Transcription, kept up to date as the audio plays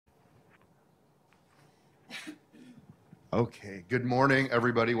Okay, good morning,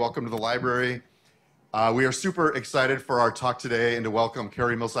 everybody. Welcome to the library. We are super excited for our talk today and to welcome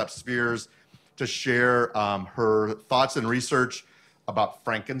Carey Millsap-Spears to share her thoughts and research about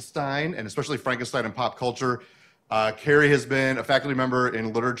Frankenstein, and especially Frankenstein in pop culture. Carey has been a faculty member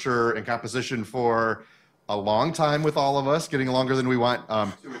in literature and composition for a long time with all of us, getting longer than we want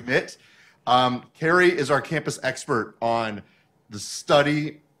to admit. Carey is our campus expert on the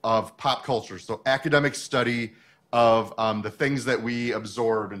study of pop culture, so academic study of the things that we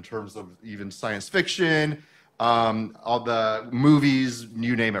absorb in terms of even science fiction, all the movies,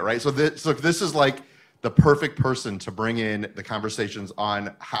 you name it, right? So this is like the perfect person to bring in the conversations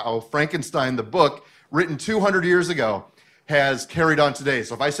on how Frankenstein, the book, written 200 years ago, has carried on today.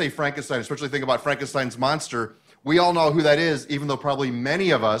 So if I say Frankenstein, especially think about Frankenstein's monster, we all know who that is, even though probably many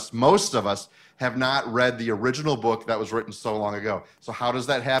of us, most of us, have not read the original book that was written so long ago. So how does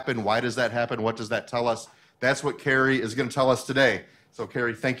that happen? Why does that happen? What does that tell us? That's what Carey is going to tell us today. So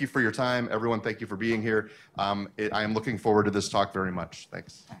Carey, thank you for your time. Everyone, thank you for being here. I am looking forward to this talk very much.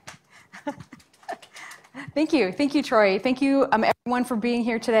 Thanks. Thank you, Troy. Thank you, everyone, for being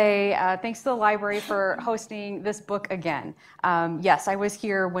here today. Thanks to the library for hosting this book again. Yes, I was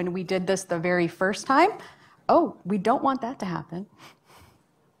here when we did this the very first time. Oh, we don't want that to happen.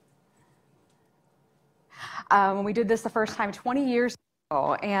 When we did this the first time 20 years ago,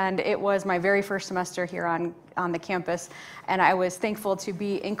 and it was my very first semester here on the campus, and I was thankful to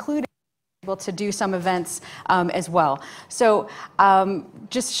be included, able to do some events as well. So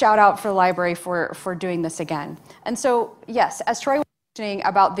just shout out for the library for doing this again. And so, yes, as Troy was mentioning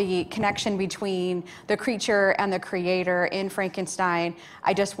about the connection between the creature and the creator in Frankenstein,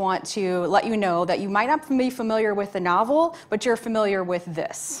 I just want to let you know that you might not be familiar with the novel, but you're familiar with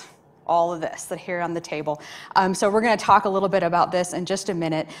this. All of this that here on the table. So we're going to talk a little bit about this in just a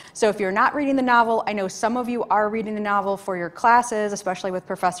minute. So if you're not reading the novel, I know some of you are reading the novel for your classes, especially with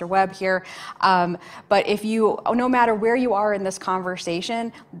Professor Webb here. But if you, no matter where you are in this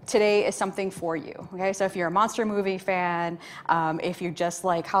conversation, today is something for you. Okay, so if you're a monster movie fan, if you just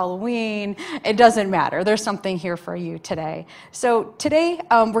like Halloween, it doesn't matter. There's something here for you today. So today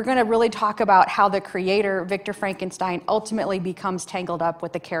we're going to really talk about how the creator, Victor Frankenstein, ultimately becomes tangled up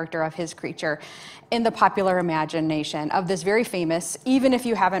with the character of his creature in the popular imagination of this very famous, even if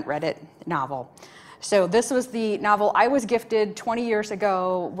you haven't read it, novel. So this was the novel I was gifted 20 years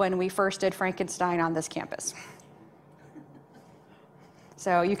ago when we first did Frankenstein on this campus.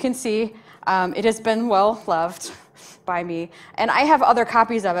 So you can see it has been well loved by me. And I have other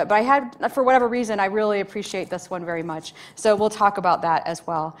copies of it, but I had, for whatever reason, I really appreciate this one very much. So we'll talk about that as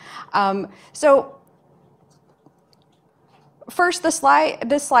well. First, this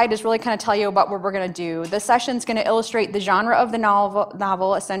slide is really kind of tell you about what we're going to do. The session's going to illustrate the genre of the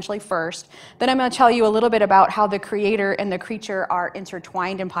novel essentially first. Then I'm going to tell you a little bit about how the creator and the creature are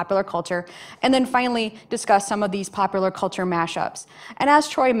intertwined in popular culture. And then finally, discuss some of these popular culture mashups. And as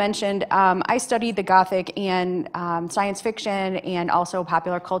Troy mentioned, I studied the Gothic and science fiction and also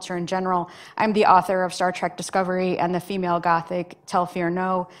popular culture in general. I'm the author of Star Trek Discovery and the female Gothic Tell Fear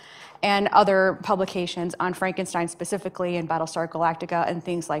No, and other publications on Frankenstein specifically and Battlestar Galactica and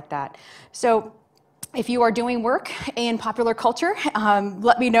things like that. So if you are doing work in popular culture,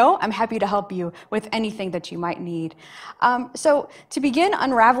 let me know. I'm happy to help you with anything that you might need. So to begin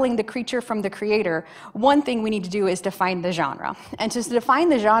unraveling the creature from the creator, one thing we need to do is define the genre. And to define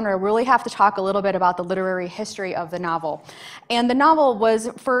the genre, we really have to talk a little bit about the literary history of the novel. And the novel was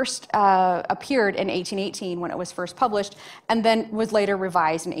first appeared in 1818 when it was first published, and then was later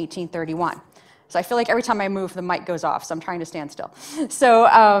revised in 1831. So I feel like every time I move, the mic goes off, so I'm trying to stand still. So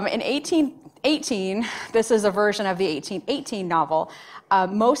in 1818, this is a version of the 1818 novel.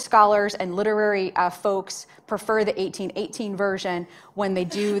 Most scholars and literary folks prefer the 1818 version when they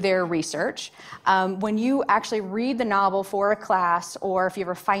do their research. When you actually read the novel for a class, or if you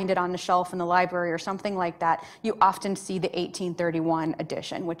ever find it on the shelf in the library or something like that, you often see the 1831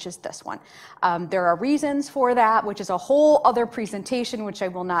 edition, which is this one. There are reasons for that, which is a whole other presentation, which I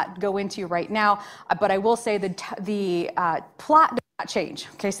will not go into right now, but I will say that the plot change.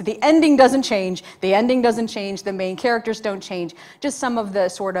 Okay, so the ending doesn't change. The ending doesn't change. The main characters don't change. Just some of the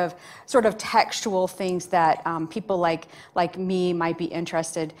sort of textual things that people like me might be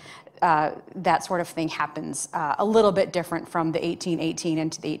interested that sort of thing happens a little bit different from the 1818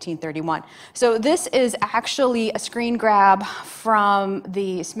 into the 1831. So this is actually a screen grab from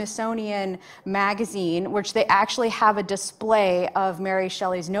the Smithsonian magazine, which they actually have a display of Mary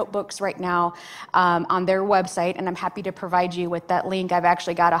Shelley's notebooks right now on their website, and I'm happy to provide you with that link. I've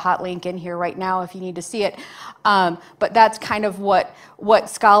actually got a hot link in here right now if you need to see it. But that's kind of what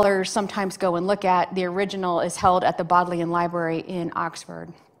scholars sometimes go and look at. The original is held at the Bodleian Library in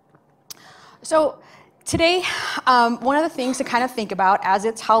Oxford. So today, one of the things to kind of think about as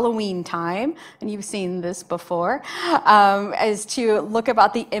it's Halloween time, and you've seen this before, is to look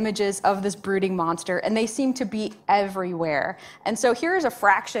about the images of this brooding monster, and they seem to be everywhere. And so here's a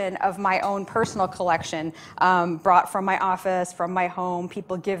fraction of my own personal collection, brought from my office, from my home,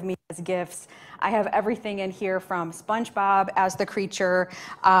 people give me as gifts. I have everything in here from SpongeBob as the creature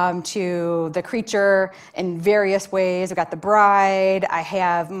to the creature in various ways. I've got the bride. I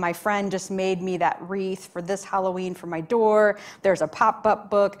have my friend just made me that wreath for this Halloween for my door. There's a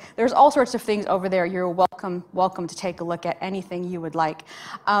pop-up book. There's all sorts of things over there. You're welcome to take a look at anything you would like.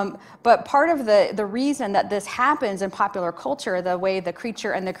 But part of the reason that this happens in popular culture, the way the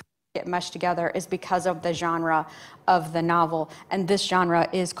creature and the get meshed together, is because of the genre of the novel, and this genre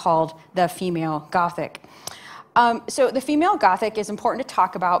is called the female Gothic. So the female Gothic is important to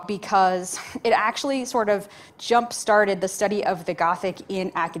talk about because it actually sort of jump-started the study of the Gothic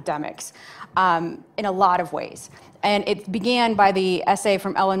in academics in a lot of ways. And it began by the essay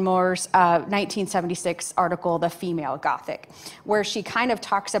from Ellen Moore's 1976 article, The Female Gothic, where she kind of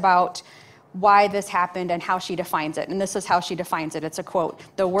talks about why this happened and how she defines it. And this is how she defines it. It's a quote: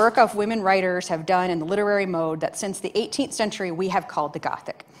 "The work of women writers have done in the literary mode that since the 18th century we have called the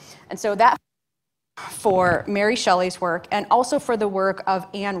Gothic." And so that for Mary Shelley's work, and also for the work of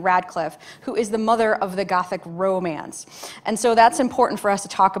Anne Radcliffe, who is the mother of the Gothic romance. And so that's important for us to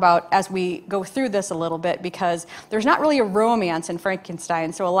talk about as we go through this a little bit, because there's not really a romance in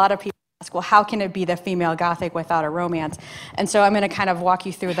Frankenstein. So a lot of people ask, well, how can it be the female Gothic without a romance? And so I'm going to kind of walk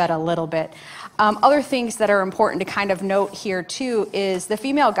you through that a little bit. Other things that are important to kind of note here too is the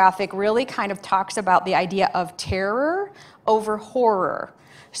female Gothic really kind of talks about the idea of terror over horror.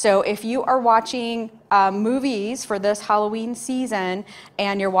 So if you are watching movies for this Halloween season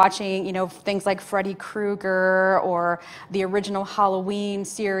and you're watching, you know, things like Freddy Krueger or the original Halloween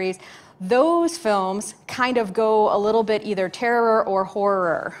series, those films kind of go a little bit either terror or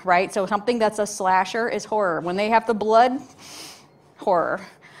horror, right? So something that's a slasher is horror. When they have the blood, horror.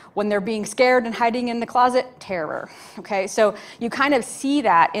 When they're being scared and hiding in the closet, terror. Okay, so you kind of see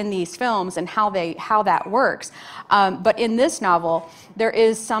that in these films and how that works. But in this novel, there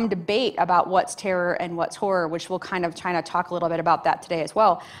is some debate about what's terror and what's horror, which we'll kind of try to talk a little bit about that today as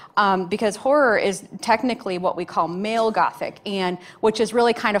well. Because horror is technically what we call male Gothic, and which is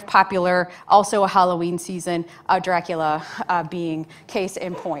really kind of popular, also a Halloween season, Dracula being case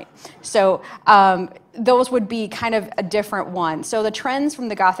in point. So those would be kind of a different one. So the trends from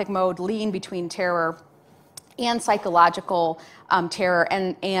the Gothic mode lean between terror and psychological terror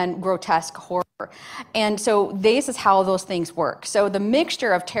and grotesque horror. And so this is how those things work. So the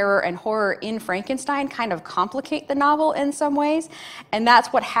mixture of terror and horror in Frankenstein kind of complicate the novel in some ways, and that's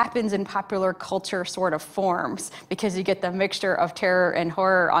what happens in popular culture sort of forms, because you get the mixture of terror and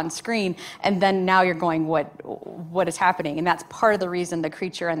horror on screen, and then now you're going, what is happening? And that's part of the reason the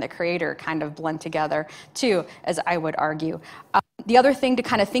creature and the creator kind of blend together too, as I would argue. The other thing to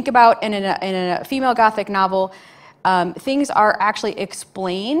kind of think about in a female Gothic novel, things are actually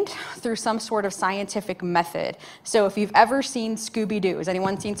explained through some sort of scientific method. So if you've ever seen Scooby-Doo, has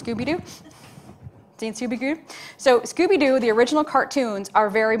anyone seen Scooby-Doo? Seen Scooby-Doo? So Scooby-Doo, the original cartoons, are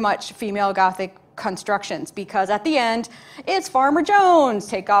very much female Gothic constructions, because at the end, it's Farmer Jones,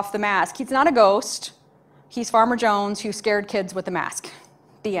 take off the mask. He's not a ghost. He's Farmer Jones who scared kids with the mask.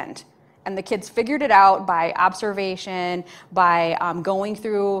 The end. And the kids figured it out by observation, by going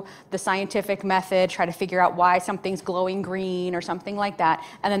through the scientific method, try to figure out why something's glowing green or something like that,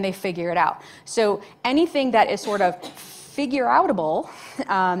 and then they figure it out. So anything that is sort of figure-outable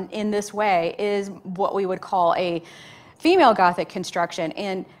in this way is what we would call a female Gothic construction.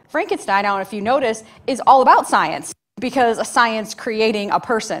 And Frankenstein, I don't know if you notice, is all about science, because a science creating a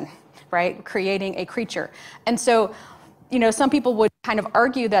person, right? Creating a creature. And so, you know, some people would kind of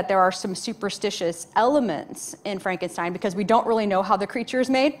argue that there are some superstitious elements in Frankenstein because we don't really know how the creature is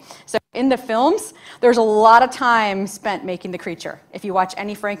made. So in the films, there's a lot of time spent making the creature. If you watch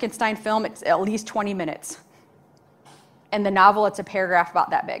any Frankenstein film, it's at least 20 minutes. In the novel, it's a paragraph about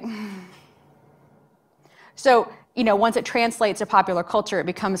that big. So, you know, once it translates to popular culture, it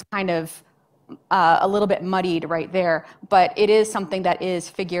becomes kind of a little bit muddied right there, but it is something that is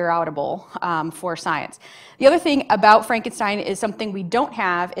figure-outable for science. The other thing about Frankenstein is something we don't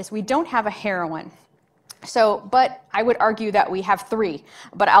have a heroine. So, but I would argue that we have three,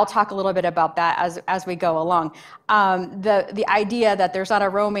 but I'll talk a little bit about that as we go along. The idea that there's not a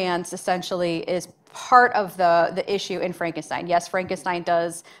romance essentially is part of the issue in Frankenstein. Yes, Frankenstein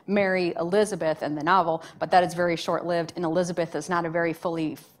does marry Elizabeth in the novel, but that is very short-lived, and Elizabeth is not a very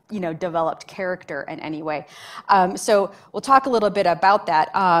fully developed character in any way. So we'll talk a little bit about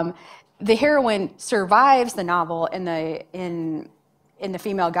that. The heroine survives the novel in the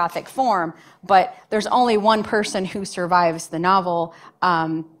female Gothic form, but there's only one person who survives the novel,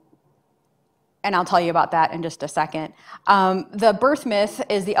 and I'll tell you about that in just a second. The birth myth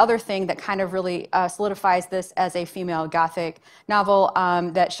is the other thing that kind of really solidifies this as a female Gothic novel,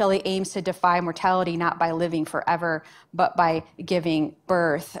 that Shelley aims to defy mortality not by living forever, but by giving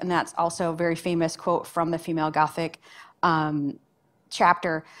birth. And that's also a very famous quote from the female Gothic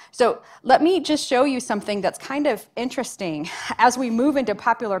chapter. So let me just show you something that's kind of interesting. As we move into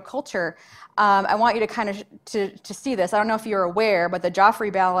popular culture, I want you to kind of to see this. I don't know if you're aware, but the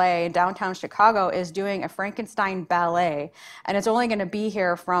Joffrey Ballet in downtown Chicago is doing a Frankenstein ballet, and it's only going to be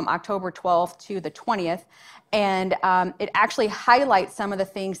here from October 12th to the 20th. And it actually highlights some of the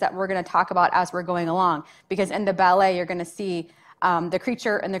things that we're going to talk about as we're going along, because in the ballet you're going to see the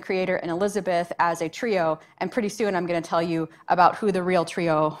creature and the creator and Elizabeth as a trio, and pretty soon I'm going to tell you about who the real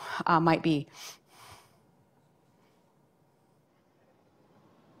trio might be.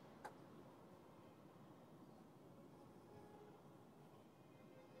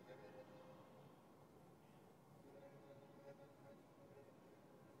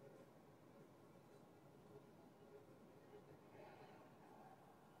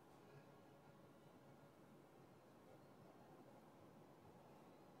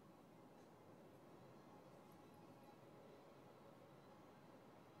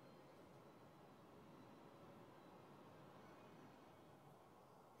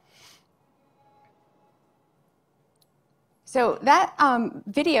 So that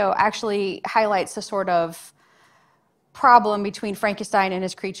video actually highlights the sort of problem between Frankenstein and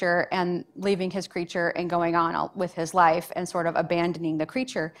his creature, and leaving his creature and going on with his life and sort of abandoning the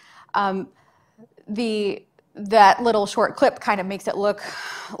creature. That little short clip kind of makes it look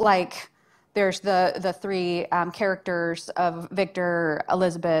like there's the three characters of Victor,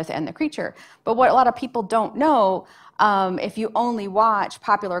 Elizabeth, and the creature. But what a lot of people don't know, if you only watch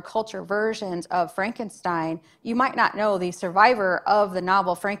popular culture versions of Frankenstein, you might not know the survivor of the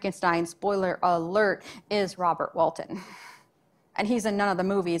novel Frankenstein, spoiler alert, is Robert Walton. And he's in none of the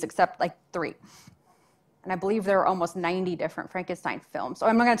movies except like 3. And I believe there are almost 90 different Frankenstein films. So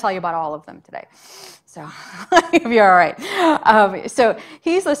I'm not going to tell you about all of them today. So you'll be all right. So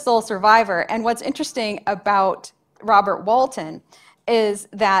he's the sole survivor. And what's interesting about Robert Walton is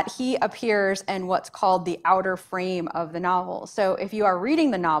that he appears in what's called the outer frame of the novel. So if you are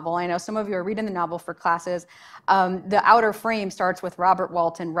reading the novel, I know some of you are reading the novel for classes, the outer frame starts with Robert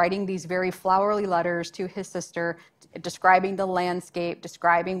Walton writing these very flowery letters to his sister, describing the landscape,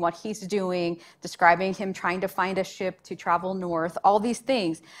 describing what he's doing, describing him trying to find a ship to travel north, all these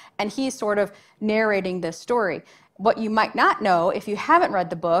things. And he's sort of narrating this story. What you might not know if you haven't read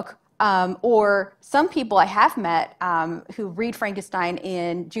the book, or some people I have met who read Frankenstein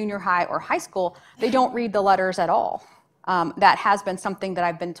in junior high or high school, they don't read the letters at all. That has been something that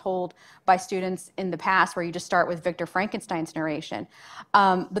I've been told by students in the past, where you just start with Victor Frankenstein's narration.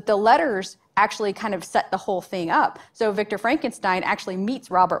 But the letters actually kind of set the whole thing up. So Victor Frankenstein actually meets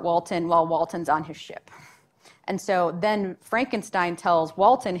Robert Walton while Walton's on his ship. And so then Frankenstein tells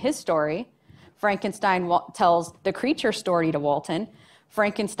Walton his story. Frankenstein tells the creature story to Walton.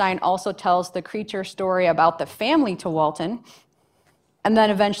 Frankenstein also tells the creature story about the family to Walton. And then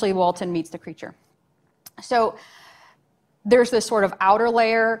eventually Walton meets the creature. So there's this sort of outer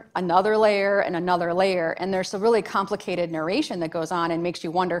layer, another layer, and another layer. And there's a really complicated narration that goes on and makes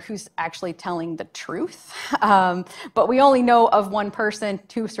you wonder who's actually telling the truth. But we only know of one person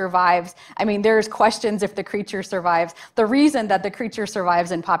who survives. I mean, there's questions if the creature survives. The reason that the creature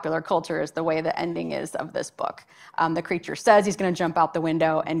survives in popular culture is the way the ending is of this book. The creature says he's going to jump out the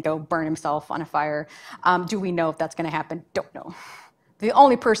window and go burn himself on a fire. Do we know if that's going to happen? Don't know. The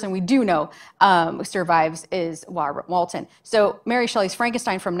only person we do know survives is Robert Walton. So Mary Shelley's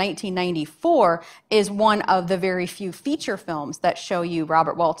Frankenstein from 1994 is one of the very few feature films that show you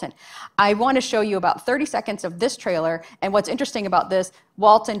Robert Walton. I want to show you about 30 seconds of this trailer, and what's interesting about this,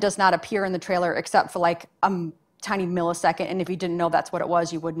 Walton does not appear in the trailer except for like a tiny millisecond, and if you didn't know that's what it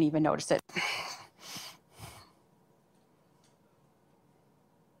was, you wouldn't even notice it.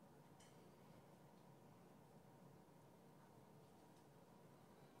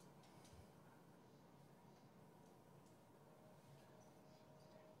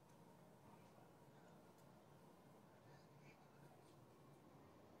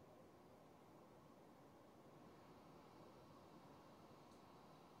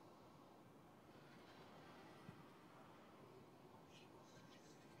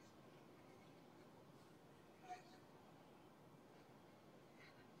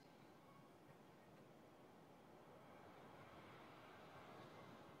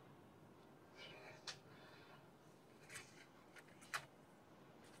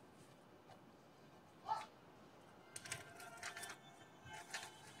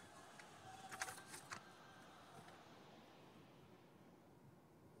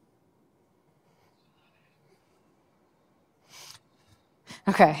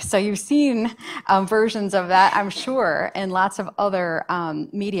 Okay, so you've seen versions of that, I'm sure, in lots of other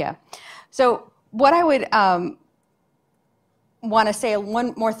media. So what I would want to say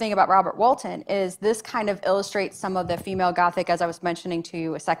one more thing about Robert Walton is this kind of illustrates some of the female Gothic, as I was mentioning to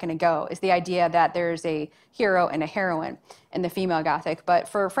you a second ago, is the idea that there's a hero and a heroine in the female Gothic. But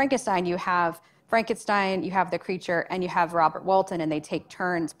for Frankenstein, you have the creature, and you have Robert Walton, and they take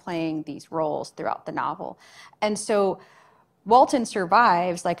turns playing these roles throughout the novel. And so Walton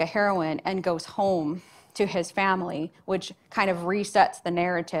survives like a heroine and goes home to his family, which kind of resets the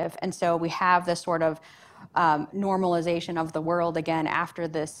narrative. And so we have this sort of normalization of the world again after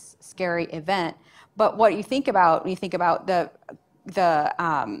this scary event. But what you think about when you think about the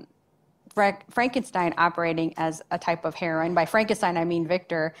Frankenstein operating as a type of heroine. By Frankenstein, I mean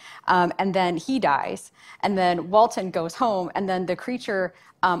Victor. And then he dies. And then Walton goes home. And then the creature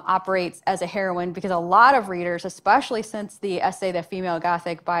operates as a heroine, because a lot of readers, especially since the essay The Female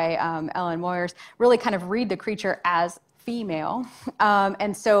Gothic by Ellen Moyers, really kind of read the creature as female.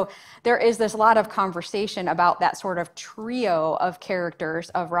 And so there is this lot of conversation about that sort of trio of characters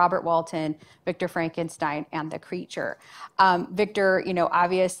of Robert Walton, Victor Frankenstein, and the creature. Victor,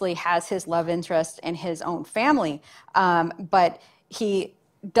 obviously has his love interest in his own family, but he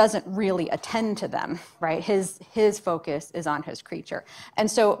doesn't really attend to them, right? His focus is on his creature. And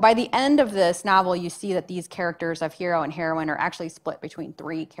so by the end of this novel, you see that these characters of hero and heroine are actually split between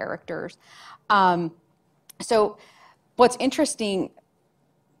three characters. So what's interesting,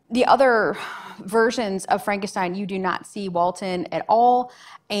 the other versions of Frankenstein, you do not see Walton at all.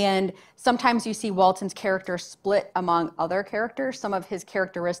 And sometimes you see Walton's character split among other characters, some of his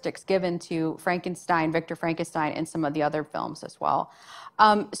characteristics given to Frankenstein, Victor Frankenstein, and some of the other films as well.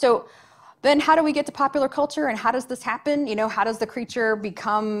 So then how do we get to popular culture, and how does this happen? How does the creature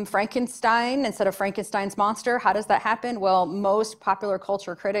become Frankenstein instead of Frankenstein's monster? How does that happen? Well, most popular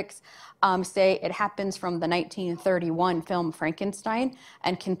culture critics say it happens from the 1931 film Frankenstein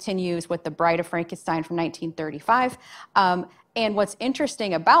and continues with The Bride of Frankenstein from 1935. And what's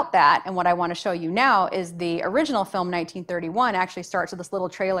interesting about that, and what I want to show you now, is the original film 1931 actually starts with this little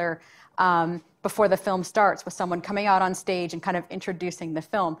trailer before the film starts, with someone coming out on stage and kind of introducing the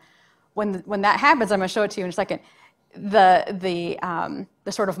film. When that happens, I'm going to show it to you in a second, the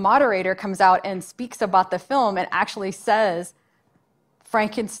sort of moderator comes out and speaks about the film and actually says,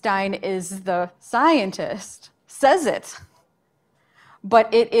 Frankenstein is the scientist, says it.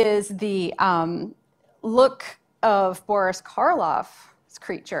 But it is the look of Boris Karloff's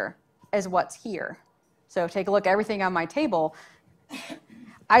creature is what's here. So take a look at everything on my table.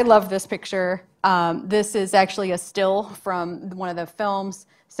 I love this picture. This is actually a still from one of the films.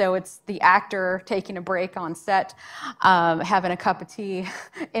 So it's the actor taking a break on set, having a cup of tea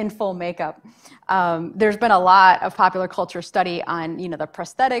in full makeup. There's been a lot of popular culture study on, the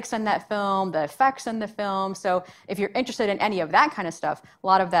prosthetics in that film, the effects in the film. So if you're interested in any of that kind of stuff, a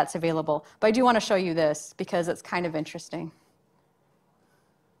lot of that's available. But I do want to show you this because it's kind of interesting.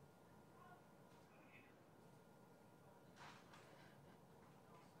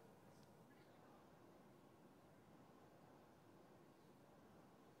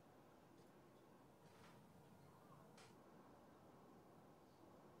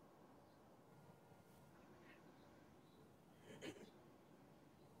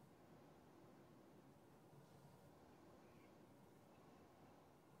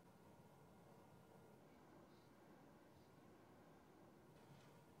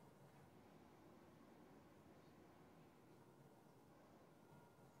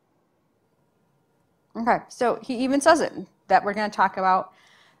 Okay, so he even says it, that we're going to talk about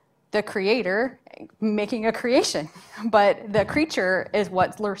the creator making a creation, but the creature is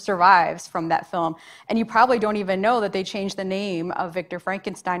what survives from that film. And you probably don't even know that they changed the name of Victor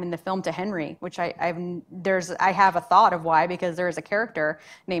Frankenstein in the film to Henry, which I have a thought of why, because there is a character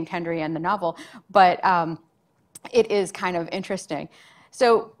named Henry in the novel, but it is kind of interesting.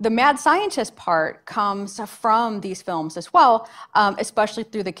 So the mad scientist part comes from these films as well, especially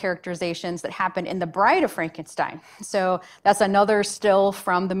through the characterizations that happen in The Bride of Frankenstein. So that's another still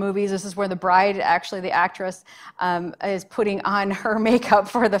from the movies. This is where the bride, actually the actress, is putting on her makeup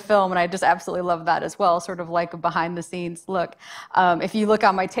for the film, and I just absolutely love that as well, sort of like a behind the scenes look. If you look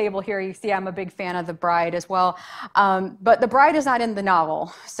on my table here, you see I'm a big fan of The Bride as well. But The Bride is not in the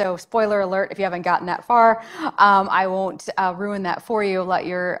novel, so spoiler alert if you haven't gotten that far. I won't ruin that for you. you, let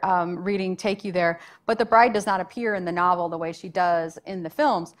your reading take you there. But the bride does not appear in the novel the way she does in the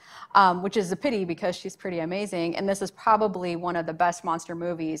films, which is a pity because she's pretty amazing. And this is probably one of the best monster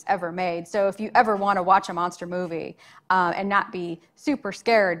movies ever made. So if you ever want to watch a monster movie and not be super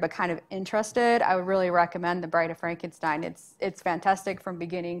scared but kind of interested, I would really recommend The Bride of Frankenstein. It's fantastic from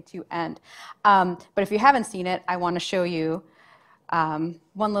beginning to end. But if you haven't seen it, I want to show you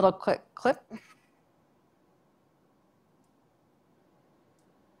one little quick clip.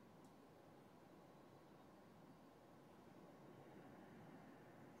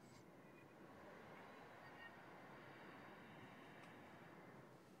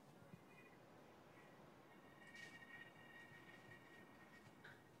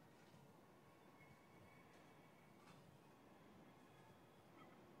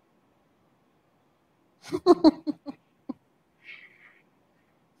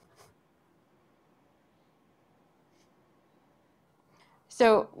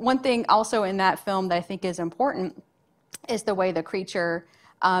 So one thing also in that film that I think is important is the way the creature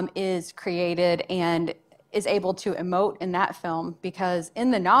is created and is able to emote in that film, because in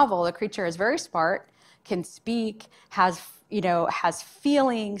the novel, the creature is very smart, can speak, has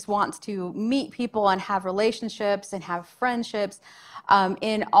feelings, wants to meet people and have relationships and have friendships.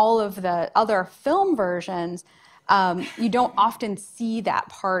 In all of the other film versions, you don't often see that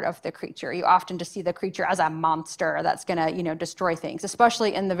part of the creature. You often just see the creature as a monster that's going to, destroy things.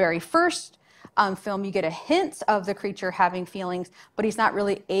 Especially in the very first film, you get a hint of the creature having feelings, but he's not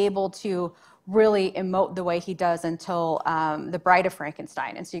really able to really emote the way he does until The Bride of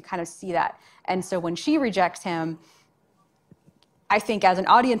Frankenstein. And so you kind of see that. And so when she rejects him, I think as an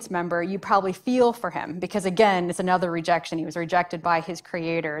audience member, you probably feel for him because, again, it's another rejection. He was rejected by his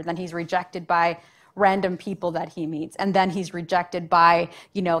creator. Then he's rejected by random people that he meets. And then he's rejected by,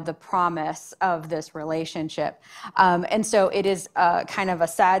 the promise of this relationship. And so it is kind of a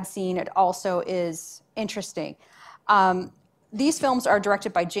sad scene. It also is interesting. These films are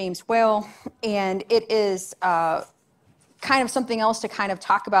directed by James Whale, and it is kind of something else to kind of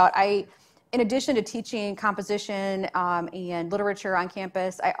talk about. In addition to teaching composition and literature on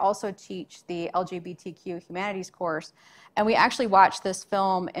campus, I also teach the LGBTQ humanities course. And we actually watched this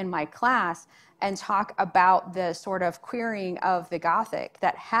film in my class and talk about the sort of queering of the Gothic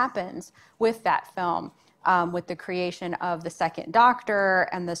that happens with that film, with the creation of the second Doctor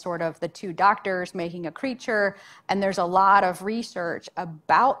and the sort of the two doctors making a creature. And there's a lot of research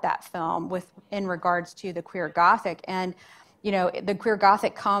about that film in regards to the queer Gothic. And the queer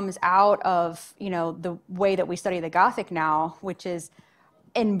Gothic comes out of, the way that we study the Gothic now, which is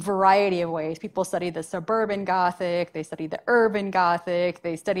in a variety of ways. People study the suburban Gothic, they study the urban Gothic,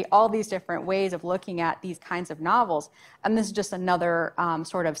 they study all these different ways of looking at these kinds of novels. And this is just another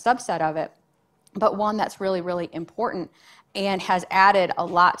sort of subset of it, but one that's really, really important and has added a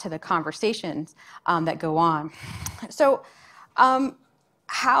lot to the conversations that go on. So,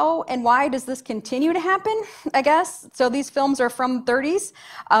 how and why does this continue to happen, I guess? So these films are from the 30s.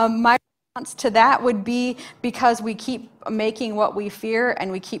 My response to that would be because we keep making what we fear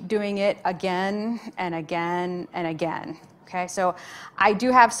and we keep doing it again and again and again. Okay, so I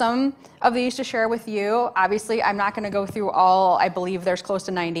do have some of these to share with you. Obviously, I'm not going to go through all. I believe there's close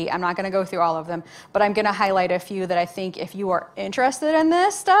to 90. I'm not going to go through all of them, but I'm going to highlight a few that I think if you are interested in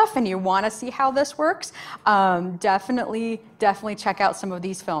this stuff and you want to see how this works, definitely check out some of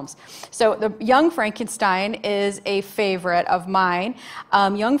these films. So the Young Frankenstein is a favorite of mine.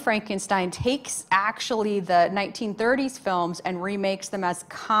 Young Frankenstein takes actually the 1930s films and remakes them as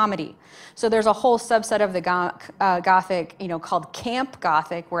comedy. So there's a whole subset of the Gothic, called Camp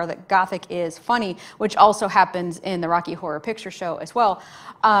Gothic, where the Gothic is funny, which also happens in the Rocky Horror Picture Show as well.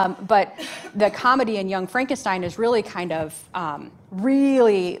 But the comedy in Young Frankenstein is really kind of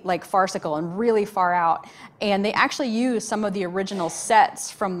really like farcical and really far out. And they actually use some of the original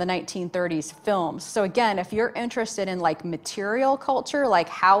sets from the 1930s films. So again, if you're interested in like material culture, like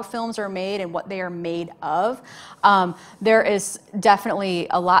how films are made and what they are made of, there is definitely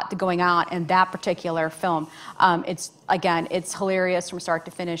a lot going on in that particular film. It's hilarious from start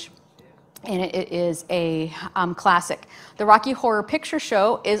to finish. And it is a classic. The Rocky Horror Picture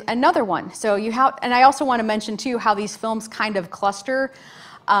Show is another one. So and I also want to mention too how these films kind of cluster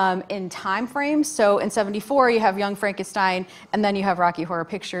in time frames. So in 74, you have Young Frankenstein, and then you have Rocky Horror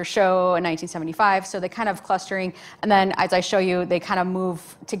Picture Show in 1975. So they kind of clustering. And then as I show you, they kind of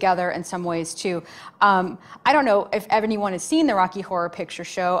move together in some ways too. I don't know if anyone has seen the Rocky Horror Picture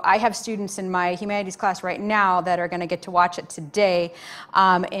Show. I have students in my humanities class right now that are going to get to watch it today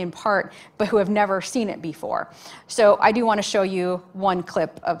in part, but who have never seen it before. So I do want to show you one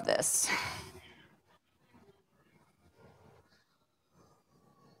clip of this.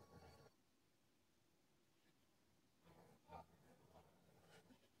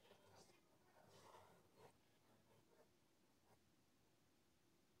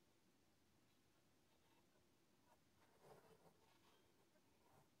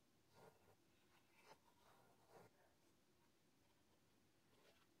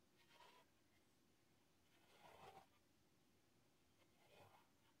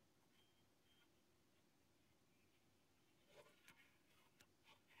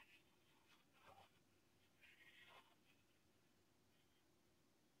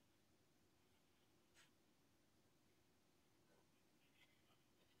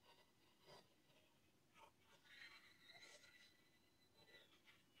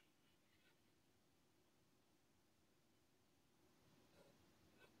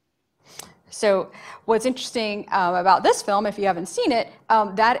 So what's interesting about this film, if you haven't seen it,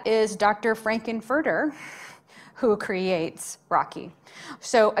 that is Dr. Frankenfurter, who creates Rocky.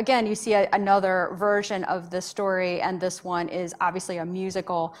 So again, you see another version of this story, and this one is obviously a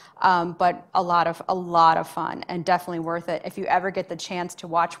musical, but a lot of fun, and definitely worth it. If you ever get the chance to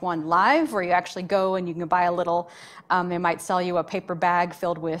watch one live, where you actually go and you can buy a little, they might sell you a paper bag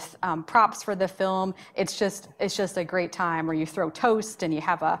filled with props for the film. It's just a great time, where you throw toast and you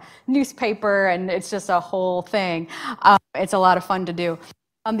have a newspaper, and it's just a whole thing. It's a lot of fun to do.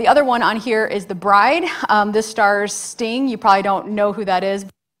 The other one on here is The Bride. This stars Sting. You probably don't know who that is.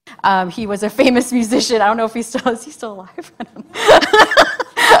 He was a famous musician. I don't know if is he still alive?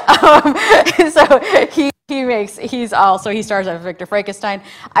 So he stars as Victor Frankenstein.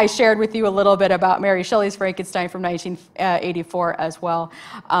 I shared with you a little bit about Mary Shelley's Frankenstein from 1984 as well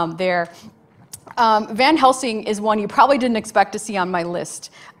there. Van Helsing is one you probably didn't expect to see on my list.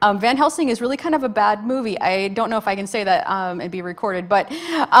 Van Helsing is really kind of a bad movie. I don't know if I can say that and be recorded, but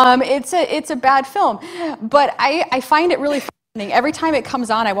it's a bad film. But I find it really fascinating. Every time it comes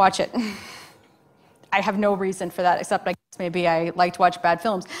on, I watch it. I have no reason for that, except I guess maybe I like to watch bad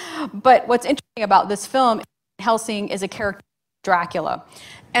films. But what's interesting about this film, Van Helsing is a character, Dracula.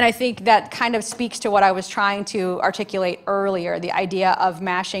 And I think that kind of speaks to what I was trying to articulate earlier. The idea of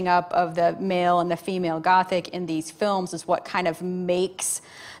mashing up of the male and the female Gothic in these films is what kind of makes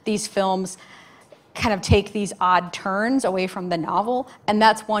these films kind of take these odd turns away from the novel. And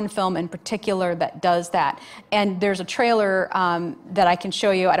that's one film in particular that does that. And there's a trailer that I can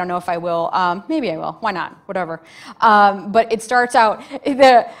show you. I don't know if I will. Maybe I will. Why not? Whatever. But it starts out,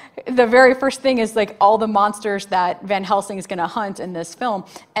 the very first thing is like all the monsters that Van Helsing is going to hunt in this film.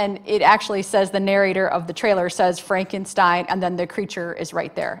 And it actually says, the narrator of the trailer says Frankenstein, and then the creature is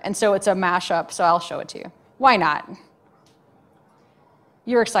right there. And so it's a mashup, so I'll show it to you. Why not?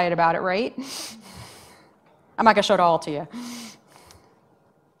 You're excited about it, right? I'm not going to show it all to you.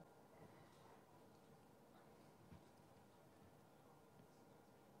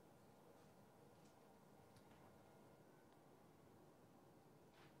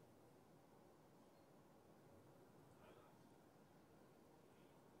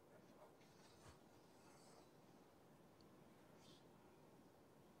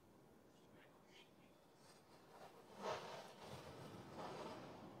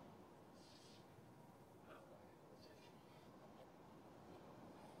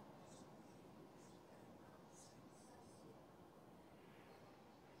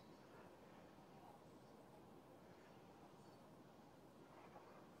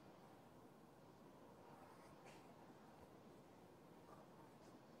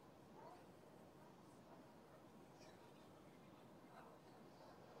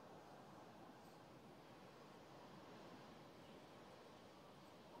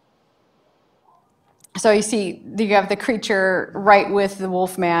 So you see, you have the creature right with the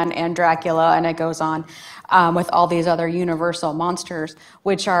Wolfman and Dracula, and it goes on with all these other universal monsters,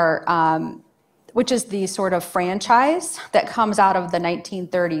 which is the sort of franchise that comes out of the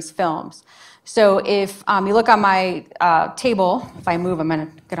 1930s films. So if you look on my table, if I move, I'm going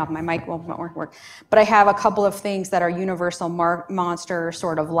to get off my mic, won't work. But I have a couple of things that are universal monster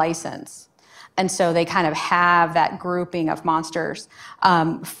sort of license. And so they kind of have that grouping of monsters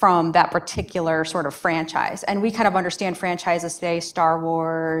from that particular sort of franchise. And we kind of understand franchises today, Star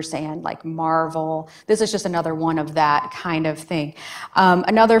Wars and like Marvel. This is just another one of that kind of thing.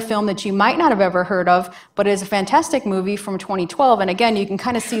 Another film that you might not have ever heard of, but is a fantastic movie from 2012. And again, you can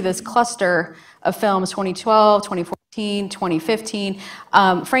kind of see this cluster of films, 2012, 2014, 2015.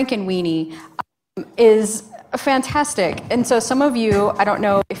 Frankenweenie is fantastic. And so some of you, I don't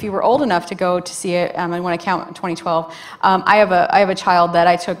know if you were old enough to go to see it, I want to count 2012. I have a child that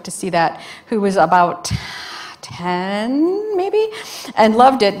I took to see that who was about 10 maybe, and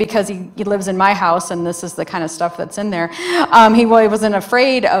loved it because he lives in my house and this is the kind of stuff that's in there. He wasn't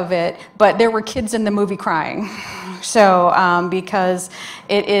afraid of it, but there were kids in the movie crying. So because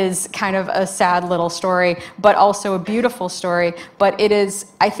it is kind of a sad little story, but also a beautiful story. But it is,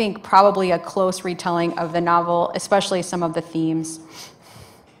 I think, probably a close retelling of the novel, especially some of the themes.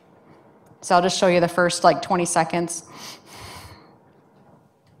 So I'll just show you the first like 20 seconds.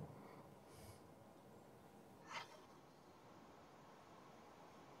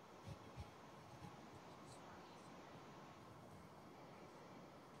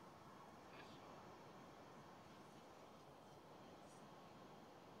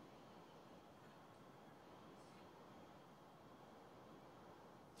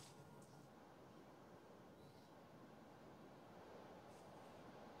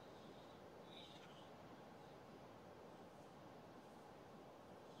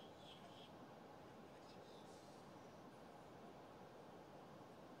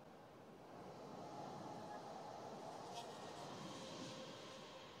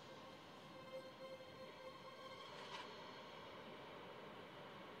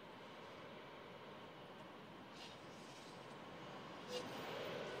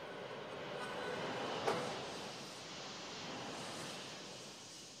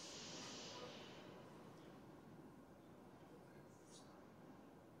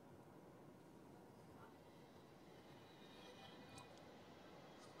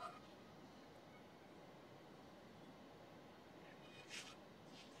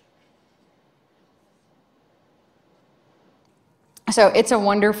 So it's a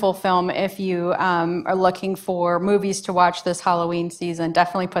wonderful film. If you are looking for movies to watch this Halloween season,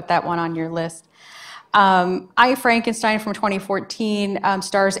 definitely put that one on your list. I, Frankenstein from 2014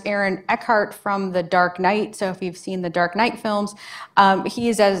 stars Aaron Eckhart from The Dark Knight. So if you've seen the Dark Knight films,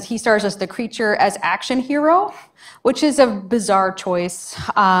 he stars as the creature as action hero, which is a bizarre choice.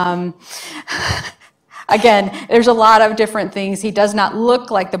 Again, there's a lot of different things. He does not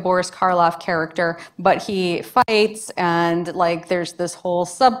look like the Boris Karloff character, but he fights, and like there's this whole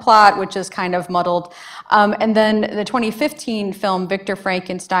subplot which is kind of muddled. And then the 2015 film Victor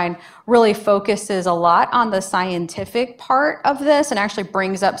Frankenstein really focuses a lot on the scientific part of this and actually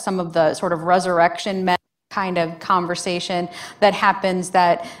brings up some of the sort of resurrection myth kind of conversation that happens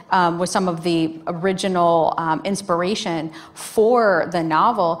that was some of the original inspiration for the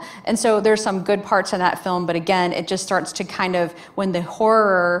novel. And so there's some good parts in that film, but again, it just starts to kind of, when the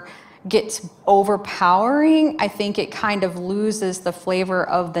horror gets overpowering, I think it kind of loses the flavor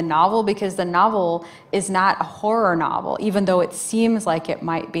of the novel, because the novel is not a horror novel, even though it seems like it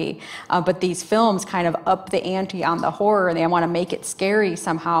might be. But these films kind of up the ante on the horror, and they want to make it scary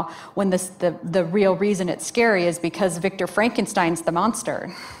somehow, when the real reason it's scary is because Victor Frankenstein's the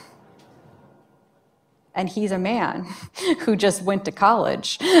monster. And he's a man who just went to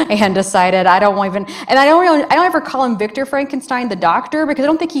college and decided, I don't ever call him Victor Frankenstein the doctor, because I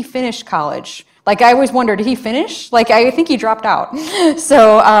don't think he finished college. Like, I always wondered, did he finish? Like, I think he dropped out.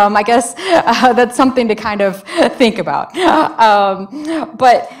 So I guess that's something to kind of think about.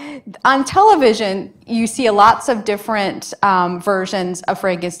 But on television, you see lots of different versions of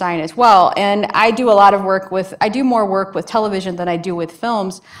Frankenstein as well. And I do more work with television than I do with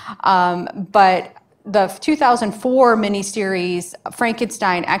films. But the 2004 miniseries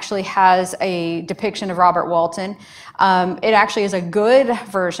Frankenstein actually has a depiction of Robert Walton. It actually is a good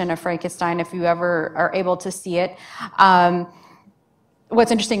version of Frankenstein if you ever are able to see it.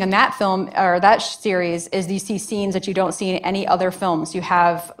 What's interesting in that film, or that series, is you see scenes that you don't see in any other films. You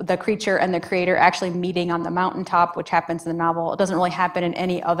have the creature and the creator actually meeting on the mountaintop, which happens in the novel. It doesn't really happen in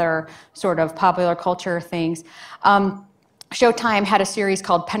any other sort of popular culture things. Showtime had a series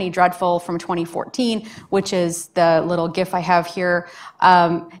called Penny Dreadful from 2014, which is the little GIF I have here.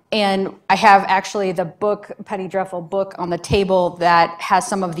 And I have actually the book, Penny Dreadful book, on the table that has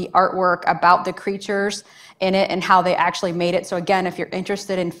some of the artwork about the creatures in it and how they actually made it. So again, if you're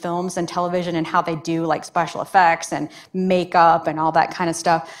interested in films and television and how they do like special effects and makeup and all that kind of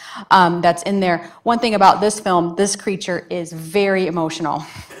stuff, that's in there. One thing about this film, this creature is very emotional.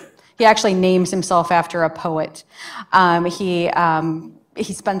 He actually names himself after a poet. He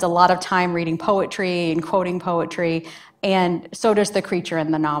spends a lot of time reading poetry and quoting poetry, and so does the creature in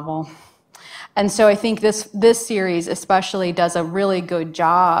the novel. And so I think this series especially does a really good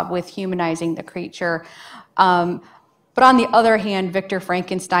job with humanizing the creature. But on the other hand, Victor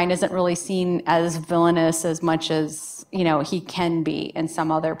Frankenstein isn't really seen as villainous as much as, you know, he can be in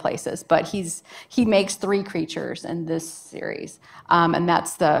some other places. But he makes 3 creatures in this series, and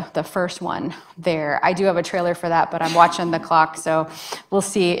that's the first one there. I do have a trailer for that, but I'm watching the clock, so we'll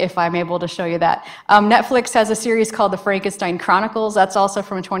see if I'm able to show you that. Netflix has a series called The Frankenstein Chronicles. That's also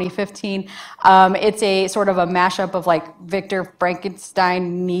from 2015. It's a sort of a mashup of like Victor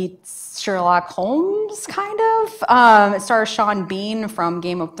Frankenstein meets Sherlock Holmes, kind of. It stars Sean Bean from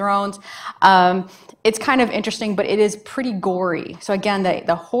Game of Thrones. It's kind of interesting, but it is pretty gory. So again,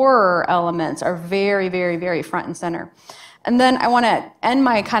 the horror elements are very, very, very front and center. And then I want to end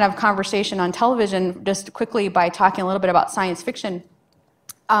my kind of conversation on television just quickly by talking a little bit about science fiction.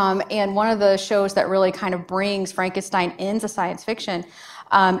 And one of the shows that really kind of brings Frankenstein into science fiction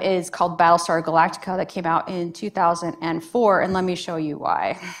is called Battlestar Galactica, that came out in 2004. And let me show you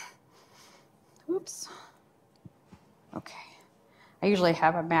why. Oops. Okay. I usually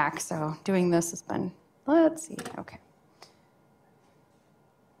have a Mac, so doing this has been, let's see, okay.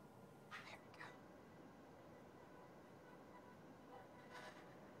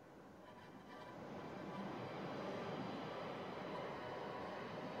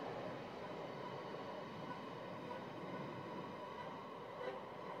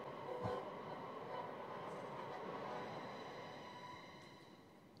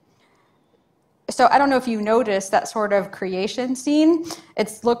 So I don't know if you noticed that sort of creation scene.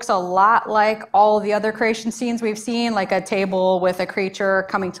 It looks a lot like all the other creation scenes we've seen, like a table with a creature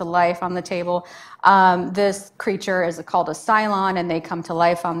coming to life on the table. This creature is called a Cylon, and they come to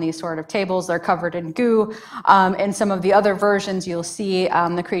life on these sort of tables. They're covered in goo. In some of the other versions, you'll see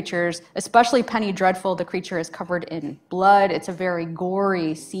the creatures, especially Penny Dreadful, the creature is covered in blood. It's a very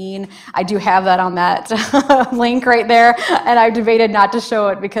gory scene. I do have that on that link right there, and I've debated not to show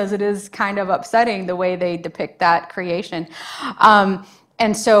it because it is kind of upsetting. upsetting the way they depict that creation.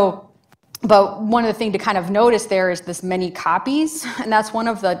 And so, but one of the things to kind of notice there is this many copies, and that's one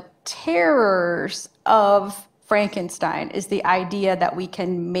of the terrors of Frankenstein, is the idea that we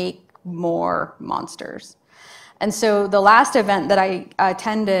can make more monsters. And so the last event that I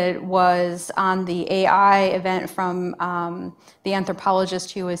attended was on the AI event from the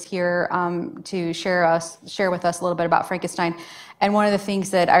anthropologist who was here to share with us a little bit about Frankenstein. And one of the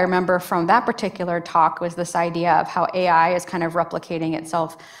things that I remember from that particular talk was this idea of how AI is kind of replicating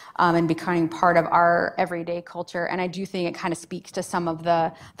itself and becoming part of our everyday culture. And I do think it kind of speaks to some of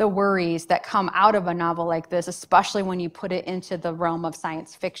the worries that come out of a novel like this, especially when you put it into the realm of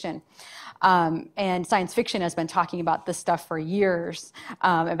science fiction. And science fiction has been talking about this stuff for years,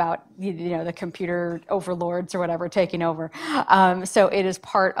 about the computer overlords or whatever taking over. So it is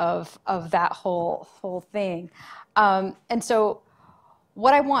part of that whole thing. And so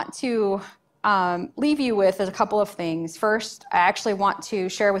what I want to leave you with is a couple of things. First, I actually want to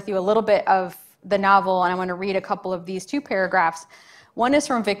share with you a little bit of the novel, and I want to read a couple of these 2 paragraphs. One is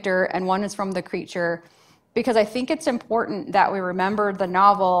from Victor, and one is from the creature, because I think it's important that we remember the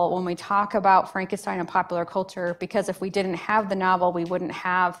novel when we talk about Frankenstein in popular culture, because if we didn't have the novel, we wouldn't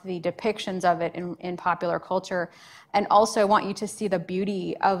have the depictions of it in popular culture. And also I want you to see the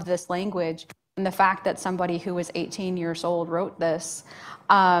beauty of this language and the fact that somebody who was 18 years old wrote this.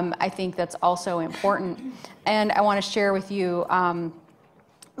 I think that's also important. And I want to share with you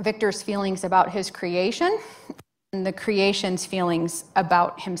Victor's feelings about his creation and the creation's feelings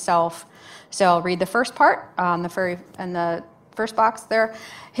about himself. So I'll read the first part in the first box there.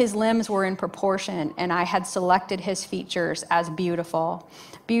 His limbs were in proportion, and I had selected his features as beautiful.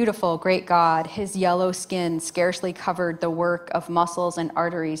 Beautiful, great God, his yellow skin scarcely covered the work of muscles and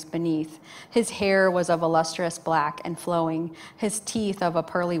arteries beneath. His hair was of a lustrous black and flowing, his teeth of a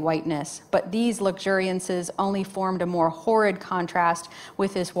pearly whiteness. But these luxuriances only formed a more horrid contrast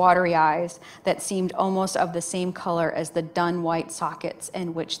with his watery eyes that seemed almost of the same color as the dun white sockets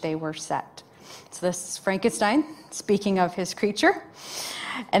in which they were set. So this is Frankenstein speaking of his creature.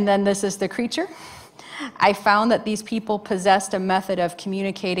 And then this is the creature. I found that these people possessed a method of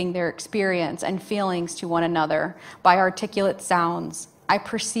communicating their experience and feelings to one another by articulate sounds. I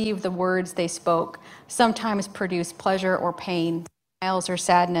perceived the words they spoke sometimes produced pleasure or pain, smiles or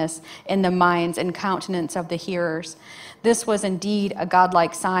sadness in the minds and countenance of the hearers. This was indeed a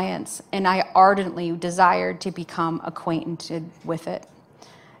godlike science, and I ardently desired to become acquainted with it.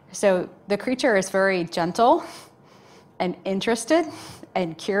 So the creature is very gentle and interested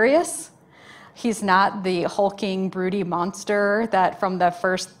and curious. He's not the hulking, broody monster that from the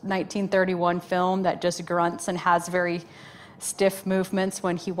first 1931 film that just grunts and has very stiff movements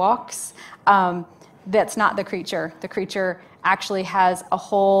when he walks. That's not the creature. The creature actually has a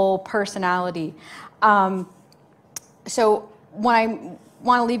whole personality. So when I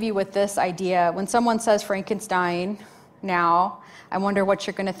want to leave you with this idea, when someone says Frankenstein now, I wonder what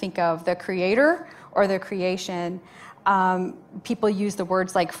you're going to think of, the creator or the creation. People use the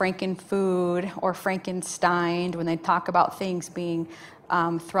words like Frankenfood or Frankenstein when they talk about things being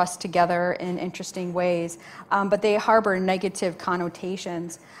thrust together in interesting ways, but they harbor negative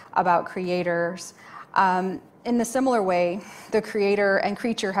connotations about creators. In a similar way, the creator and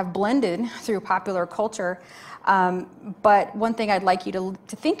creature have blended through popular culture, but one thing I'd like you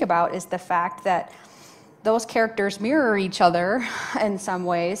to think about is the fact that those characters mirror each other in some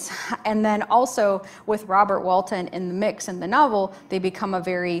ways. And then also with Robert Walton in the mix in the novel, they become a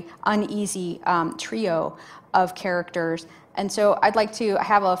very uneasy trio of characters. And so I'd like to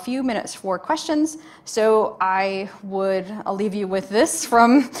have a few minutes for questions. So I'll leave you with this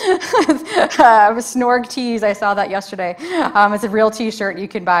from Snorg Tees. I saw that yesterday. It's a real t-shirt. You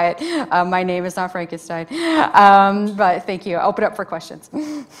can buy it. My name is not Frankenstein. But thank you. I'll open up for questions.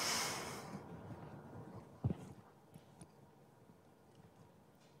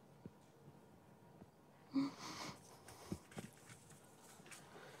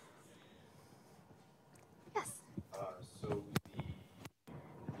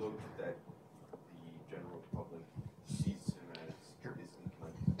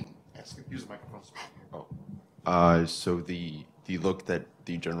 Use the microphone. So the look that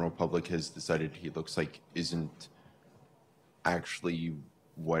the general public has decided he looks like isn't actually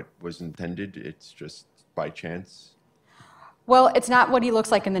what was intended. It's just by chance. Well, it's not what he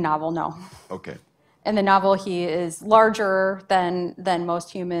looks like in the novel, no. Okay. In the novel, he is larger than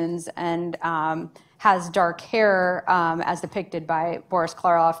most humans and has dark hair, as depicted by Boris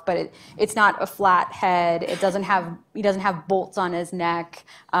Karloff. But it's not a flat head. He doesn't have bolts on his neck.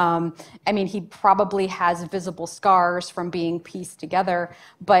 I mean, he probably has visible scars from being pieced together,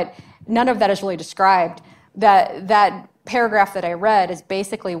 but none of that is really described. That paragraph that I read is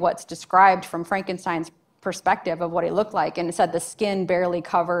basically what's described from Frankenstein's perspective of what he looked like, and it said the skin barely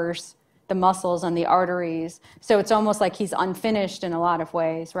covers the muscles and the arteries. So it's almost like he's unfinished in a lot of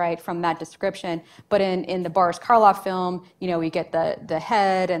ways, right, from that description. But in the Boris Karloff film, we get the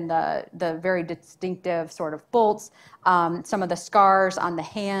head and the very distinctive sort of bolts, some of the scars on the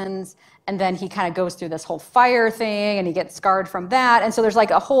hands, and then he kind of goes through this whole fire thing and he gets scarred from that. And so there's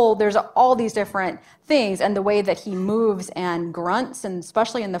all these different things, and the way that he moves and grunts, and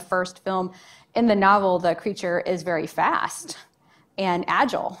especially in the first film. In the novel, the creature is very fast and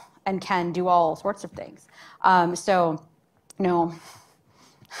agile and can do all sorts of things. So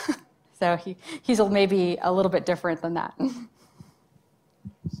he's maybe a little bit different than that.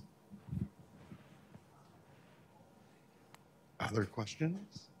 Other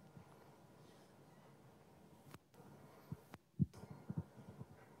questions?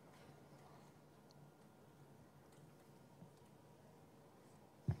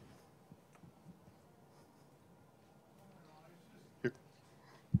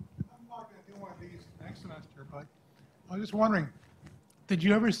 But I was just wondering, did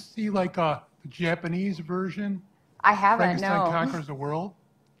you ever see the Japanese version? I haven't, Frankenstein no. Conquers the World?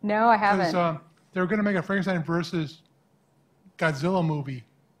 No, I haven't. Because they were going to make a Frankenstein versus Godzilla movie.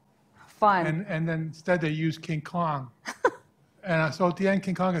 Fun. And then instead they used King Kong. And so at the end,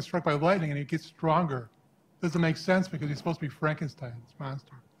 King Kong gets struck by lightning and he gets stronger. Doesn't make sense because he's supposed to be Frankenstein's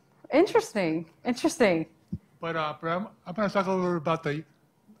monster. Interesting. But I'm going to talk a little bit about the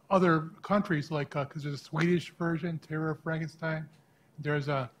other countries, because there's a Swedish version, Terror of Frankenstein. There's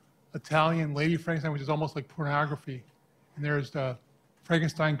a Italian Lady Frankenstein, which is almost like pornography. And there's the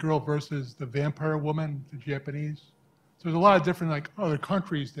Frankenstein girl versus the vampire woman, the Japanese. So there's a lot of different other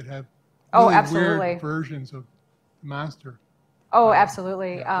countries that have really absolutely. weird versions of the monster. Oh,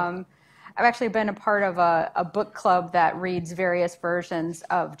 absolutely. Yeah. I've actually been a part of a book club that reads various versions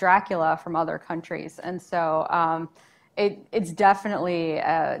of Dracula from other countries. And so it's definitely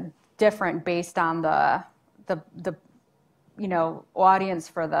different based on the audience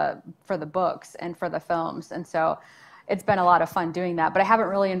for the books and for the films. And so it's been a lot of fun doing that. But I haven't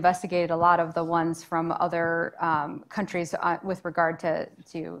really investigated a lot of the ones from other countries with regard to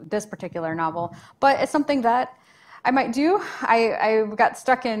this particular novel. But it's something that I might do. I got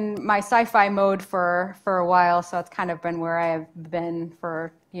stuck in my sci-fi mode for a while, so it's kind of been where I've been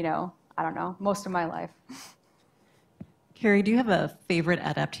for, I don't know, most of my life. Carey, do you have a favorite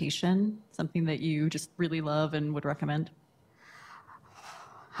adaptation, something that you just really love and would recommend?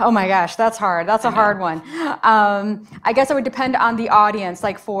 Oh my gosh, that's hard. That's a hard one. I guess it would depend on the audience.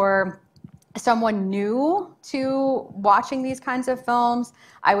 Like for someone new to watching these kinds of films,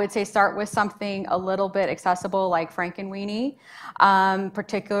 I would say start with something a little bit accessible like Frankenweenie,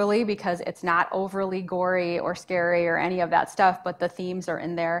 particularly because it's not overly gory or scary or any of that stuff, but the themes are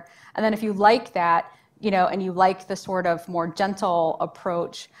in there. And then if you like that, and you like the sort of more gentle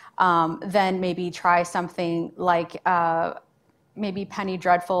approach, then maybe try something like maybe Penny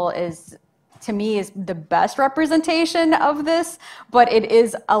Dreadful is, to me, is the best representation of this, but it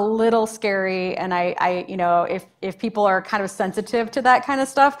is a little scary. And if people are kind of sensitive to that kind of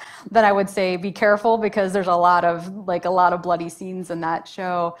stuff, then I would say be careful because there's a lot of bloody scenes in that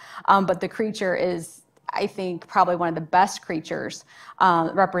show. But the creature is, I think, probably one of the best creatures,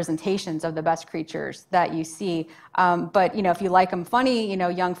 representations of the best creatures that you see. But if you like them funny,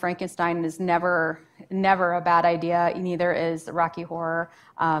 Young Frankenstein is never a bad idea. Neither is Rocky Horror.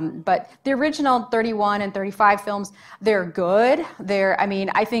 But the original 31 and 35 films, they're good.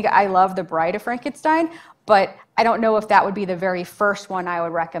 I think I love The Bride of Frankenstein, but I don't know if that would be the very first one I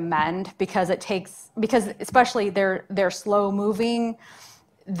would recommend because especially they're slow moving.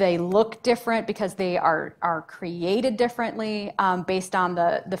 They look different because they are created differently based on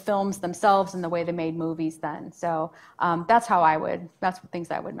the films themselves and the way they made movies then. So that's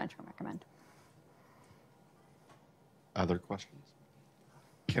things I would recommend. Other questions?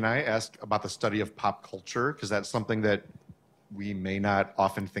 Can I ask about the study of pop culture? Because that's something that we may not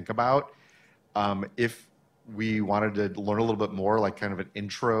often think about. If we wanted to learn a little bit more, like kind of an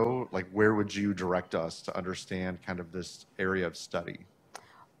intro, like where would you direct us to understand kind of this area of study?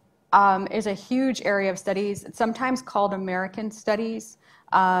 Is a huge area of studies. It's sometimes called American studies.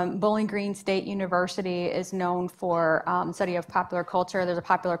 Bowling Green State University is known for study of popular culture. There's a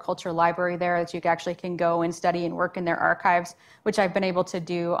popular culture library there that you actually can go and study and work in their archives, which I've been able to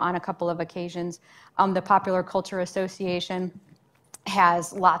do on a couple of occasions. The Popular Culture Association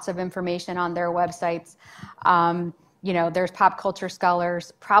has lots of information on their websites. You know, there's pop culture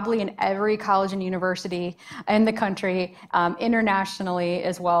scholars probably in every college and university in the country, internationally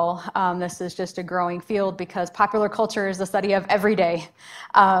as well. This is just a growing field because popular culture is the study of every day.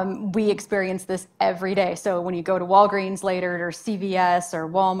 We experience this every day. So when you go to Walgreens later or CVS or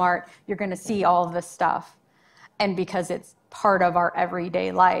Walmart, you're going to see all of this stuff. And because it's part of our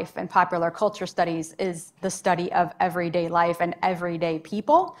everyday life, and popular culture studies is the study of everyday life and everyday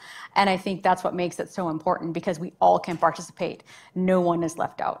people. And I think that's what makes it so important, because we all can participate. No one is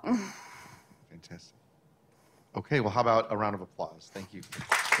left out. Fantastic. Okay, well, how about a round of applause? Thank you.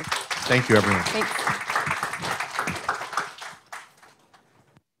 Thank you, everyone. Thanks.